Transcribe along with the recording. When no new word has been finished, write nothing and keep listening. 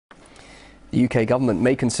The UK government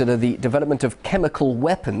may consider the development of chemical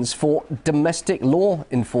weapons for domestic law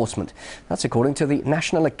enforcement. That's according to the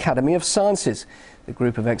National Academy of Sciences. The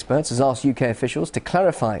group of experts has asked UK officials to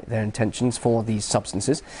clarify their intentions for these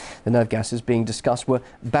substances. The nerve gases being discussed were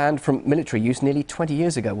banned from military use nearly 20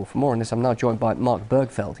 years ago. Well, for more on this, I'm now joined by Mark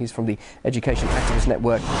Bergfeld. He's from the Education Activist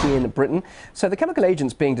Network in Britain. So the chemical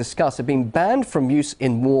agents being discussed have been banned from use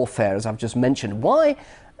in warfare, as I've just mentioned. Why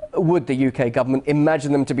would the UK government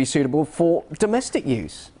imagine them to be suitable for domestic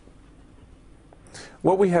use?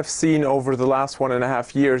 What we have seen over the last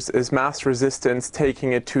 1.5 years is mass resistance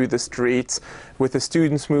taking it to the streets, with the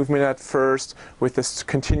students' movement at first, with the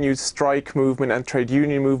continued strike movement and trade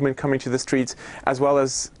union movement coming to the streets, as well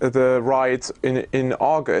as the riots in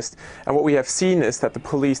August. And what we have seen is that the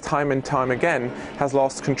police time and time again has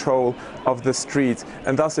lost control of the streets,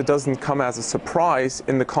 and thus it doesn't come as a surprise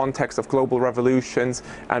in the context of global revolutions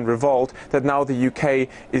and revolt that now the UK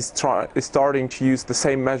is starting to use the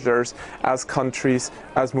same measures as countries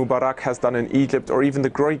as Mubarak has done in Egypt, or even the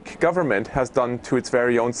Greek government has done to its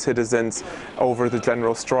very own citizens over the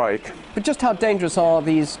general strike. But just how dangerous are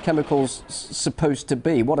these chemicals supposed to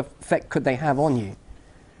be? What effect could they have on you?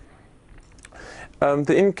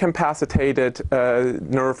 The incapacitated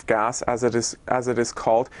nerve gas, as it is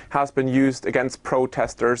called, has been used against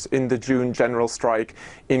protesters in the June general strike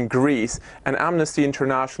in Greece. And Amnesty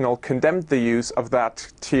International condemned the use of that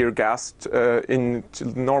tear gas. In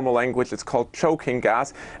normal language, it's called choking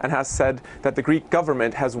gas, and has said that the Greek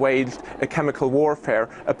government has waged a chemical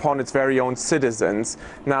warfare upon its very own citizens.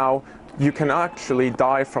 Now, you can actually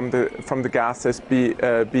die from the gases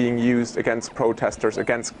being used against protesters,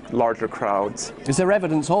 against larger crowds. Is there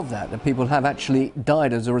evidence of that people have actually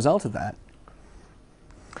died as a result of that?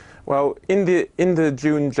 Well, in the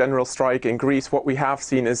June general strike in Greece, what we have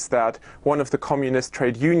seen is that one of the communist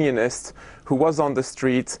trade unionists who was on the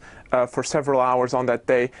streets for several hours on that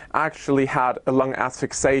day actually had a lung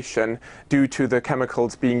asphyxiation due to the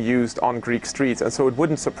chemicals being used on Greek streets. And so it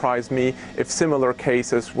wouldn't surprise me if similar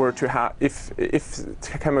cases were to have, if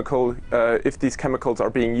these chemicals are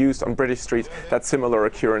being used on British streets, that similar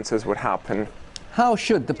occurrences would happen. How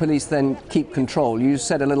should the police then keep control? You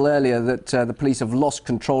said a little earlier that the police have lost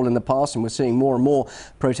control in the past and we're seeing more and more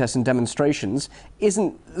protests and demonstrations.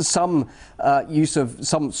 Isn't some use of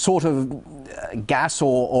some sort of gas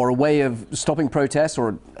or a way of stopping protests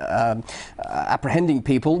or apprehending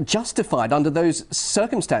people justified under those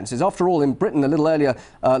circumstances? After all, in Britain a little earlier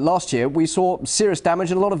last year, we saw serious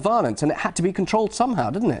damage and a lot of violence, and it had to be controlled somehow,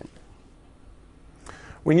 didn't it?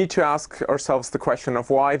 We need to ask ourselves the question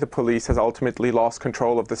of why the police has ultimately lost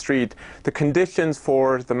control of the street. The conditions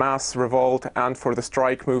for the mass revolt and for the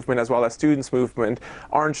strike movement, as well as students' movement,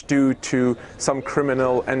 aren't due to some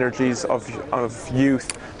criminal energies of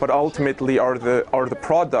youth, but ultimately are the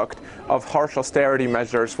product of harsh austerity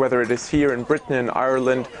measures, whether it is here in Britain, in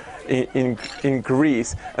Ireland, in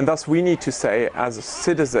Greece. And thus we need to say as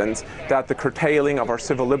citizens that the curtailing of our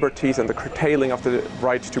civil liberties and the curtailing of the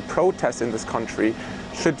right to protest in this country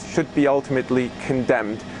should be ultimately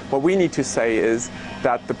condemned. What we need to say is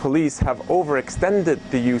that the police have overextended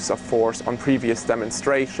the use of force on previous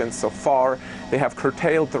demonstrations so far. They have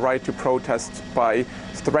curtailed the right to protest by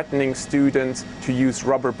threatening students to use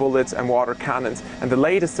rubber bullets and water cannons. And the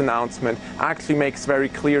latest announcement actually makes very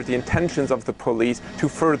clear the intentions of the police to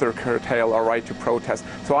further curtail our right to protest.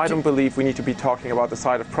 So I don't believe we need to be talking about the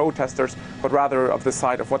side of protesters, but rather of the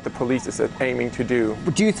side of what the police is aiming to do.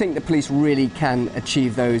 But do you think the police really can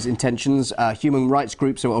achieve those intentions? Human rights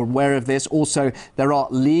groups are aware of this. Also, there are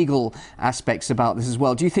legal aspects about this as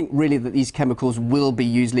well. Do you think really that these chemicals will be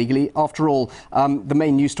used legally? After all, the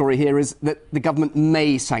main news story here is that the government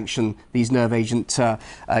may sanction these nerve agent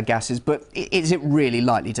gases, but is it really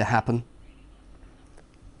likely to happen?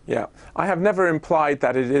 Yeah, I have never implied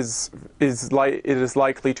that it is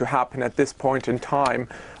likely to happen at this point in time.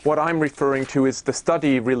 What I'm referring to is the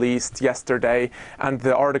study released yesterday and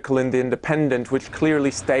the article in The Independent, which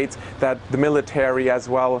clearly states that the military as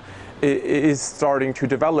well is starting to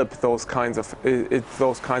develop those kinds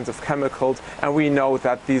of chemicals, and we know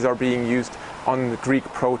that these are being used on Greek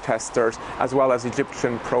protesters as well as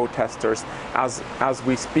Egyptian protesters as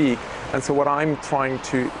we speak. And so what I'm trying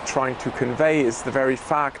to convey is the very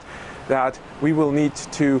fact that we will need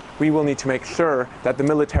to make sure that the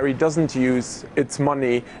military doesn't use its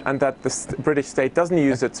money and that the British state doesn't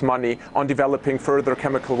use its money on developing further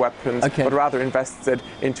chemical weapons, but rather invests it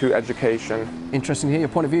into education. Interesting to hear your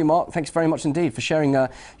point of view, Mark. Thanks very much indeed for sharing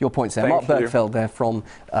your points there. Mark Bergfeld there from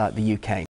the UK.